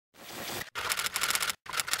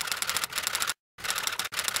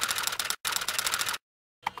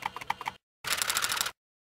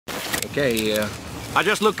Okay, I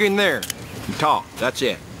just look in there and talk. That's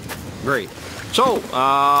it. Great. So,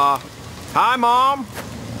 hi, Mom.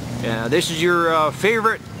 This is your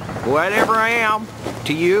favorite, whatever I am,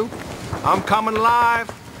 to you. I'm coming live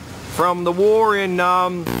from the war in,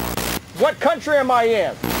 what country am I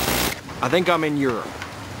in? I think I'm in Europe.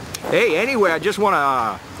 Hey, anyway,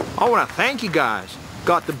 I wanna thank you guys.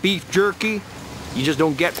 Got the beef jerky. You just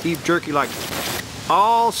don't get beef jerky like this. I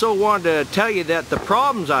also wanted to tell you that the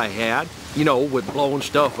problems I had, you know, with blowing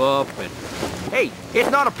stuff up, and hey, it's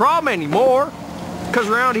not a problem anymore, because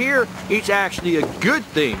around here, it's actually a good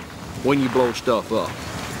thing when you blow stuff up.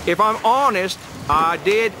 If I'm honest, I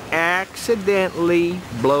did accidentally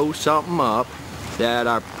blow something up that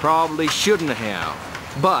I probably shouldn't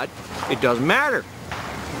have, but it doesn't matter,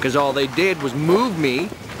 because all they did was move me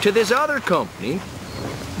to this other company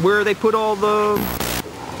where they put all the...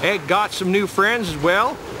 Hey, got some new friends as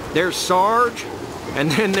well. There's Sarge, and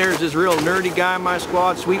then there's this real nerdy guy in my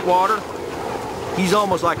squad, Sweetwater. He's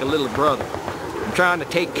almost like a little brother. I'm trying to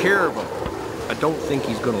take care of him. I don't think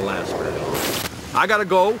he's gonna last very long. I gotta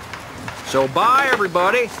go. So bye,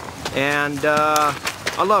 everybody, and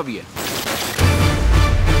I love you.